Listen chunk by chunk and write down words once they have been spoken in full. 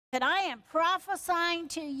And I am prophesying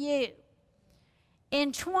to you,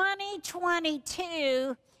 in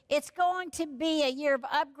 2022, it's going to be a year of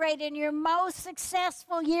upgrade and your most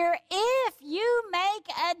successful year if you make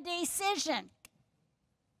a decision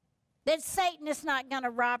that Satan is not going to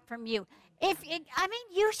rob from you.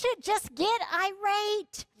 You should just get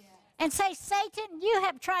irate and say, Satan, you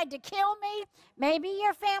have tried to kill me. Maybe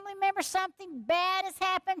your family member, something bad has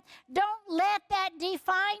happened. Don't let that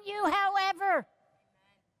define you, however.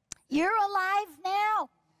 You're alive now.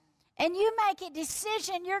 And you make a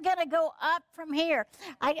decision, you're going to go up from here.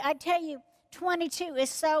 I tell you, 22 is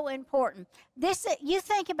so important. You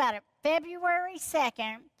think about it, February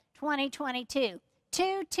 2nd, 2022.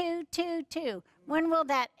 2222. When will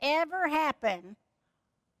that ever happen?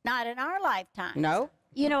 Not in our lifetime. No.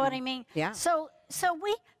 You know what I mean? Yeah. So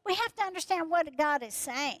we have to understand what God is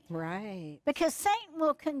saying. Right. Because Satan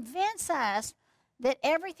will convince us that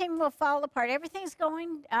everything will fall apart. Everything's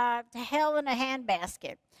going to hell in a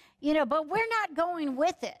handbasket. But we're not going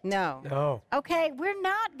with it. No. No. Okay? We're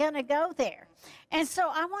not going to go there. And so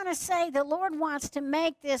I want to say the Lord wants to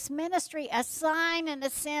make this ministry a sign and a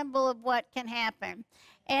symbol of what can happen.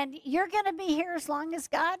 And you're going to be here as long as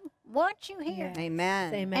God wants you here. Yeah.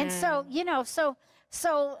 Amen. Amen. And so,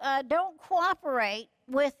 don't cooperate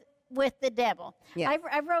with the devil. Yes.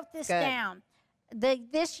 I wrote this Good. down.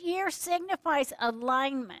 This year signifies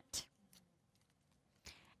alignment.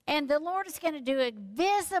 And the Lord is going to do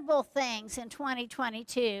visible things in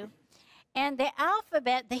 2022. And the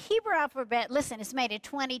alphabet, the Hebrew alphabet, listen, is made of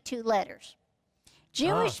 22 letters.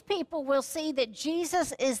 Jewish people will see that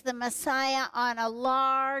Jesus is the Messiah on a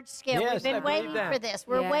large scale. Yes, We've I been believe waiting that. for this.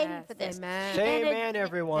 We're waiting for this. Amen. Say And amen,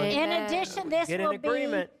 everyone. In Amen. addition, this Get in will be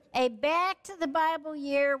agreement. a back to the Bible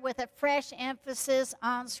year with a fresh emphasis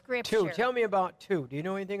on Scripture. 2. Tell me about 2. Do you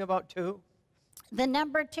know anything about 2? The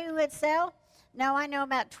number 2 itself? No, I know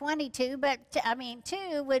about 22, but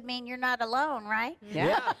 2 would mean you're not alone, right?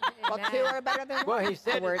 Yeah. Well, two are better than Well, one. he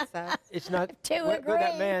said the word says. it's not. Two With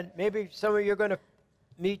that agree. man, maybe some of you are going to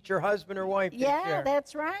meet your husband or wife this Yeah, year.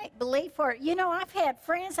 that's right. Believe for it. I've had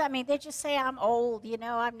friends, they just say I'm old,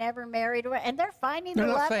 I've never married, and they're finding the They're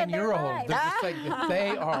not love saying in their you're old. life. They're just saying that they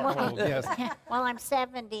are old. Yes. Well, I'm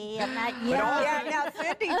 70. I'm not young. Yeah, now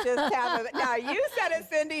Cindy just had a. Now you said it,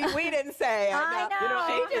 Cindy. We didn't say it. I know. Now,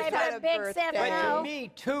 she I just have had a a big birthday. 7-0. But to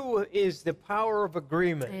me, 2 is the power of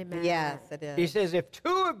agreement. Amen. Yes, it is. He says, if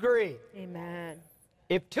 2 agree, Amen.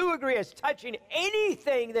 if 2 agree as touching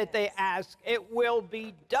anything that they ask, it will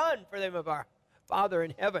be done for them of our Father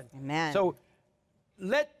in heaven. Amen. So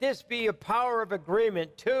let this be a power of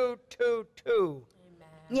agreement. 2, 2, 2.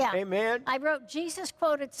 Yeah. Amen. I wrote, Jesus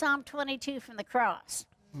quoted Psalm 22 from the cross.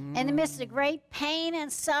 In the midst of great pain and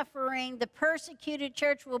suffering, the persecuted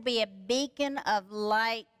church will be a beacon of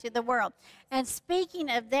light to the world. And speaking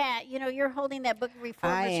of that, you're holding that book, I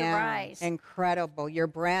Reformers am. Arise. Incredible. Your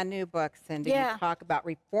brand new book, Cindy. Yeah. You talk about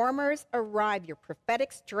Reformers Arrive, your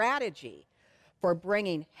prophetic strategy for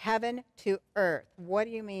bringing heaven to earth. What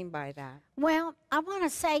do you mean by that? Well, I want to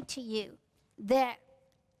say to you that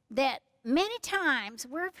many times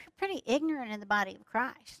we're pretty ignorant in the body of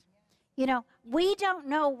Christ. We don't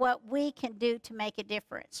know what we can do to make a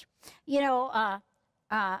difference.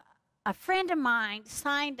 A friend of mine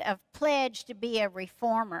signed a pledge to be a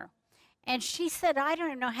reformer. And she said, I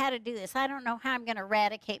don't know how to do this. I don't know how I'm going to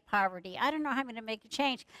eradicate poverty. I don't know how I'm going to make a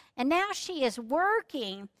change. And now she is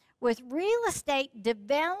working with real estate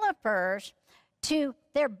developers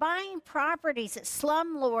they're buying properties that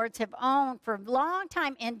slumlords have owned for a long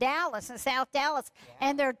time in Dallas and South Dallas,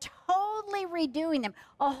 and they're totally redoing them.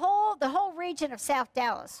 The whole region of South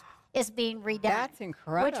Dallas is being redone. That's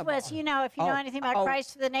incredible. Which was, if you know anything about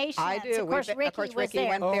Christ for the Nations, I do. of course, Ricky was there.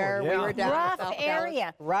 went there. Oh, We yeah. were down Rough in South area.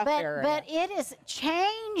 Dallas. Rough area. But it is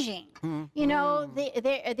changing.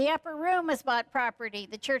 The upper room has bought property.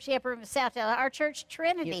 The church, the upper room of South Dallas, our church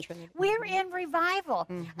Trinity. Trinity. We're in revival,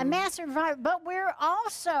 a massive revival. But we're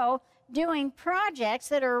also doing projects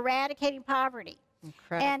that are eradicating poverty.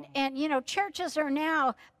 Incredible. And churches are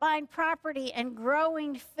now buying property and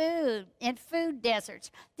growing food in food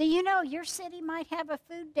deserts. Do you know your city might have a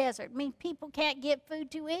food desert? I mean, people can't get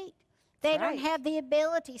food to eat. They don't Right. have the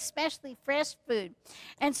ability, especially fresh food.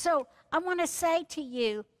 And so I want to say to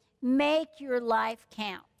you, make your life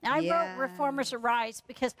count. I wrote Reformers Arise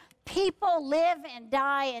because people live and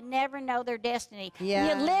die and never know their destiny.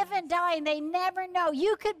 Yes. You live and die and they never know.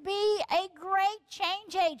 You could be a great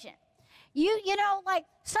change agent. Like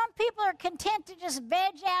some people are content to just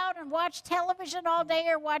veg out and watch television all day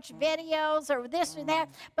or watch videos or this or that.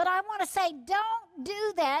 But I want to say, don't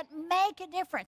do that. Make a difference.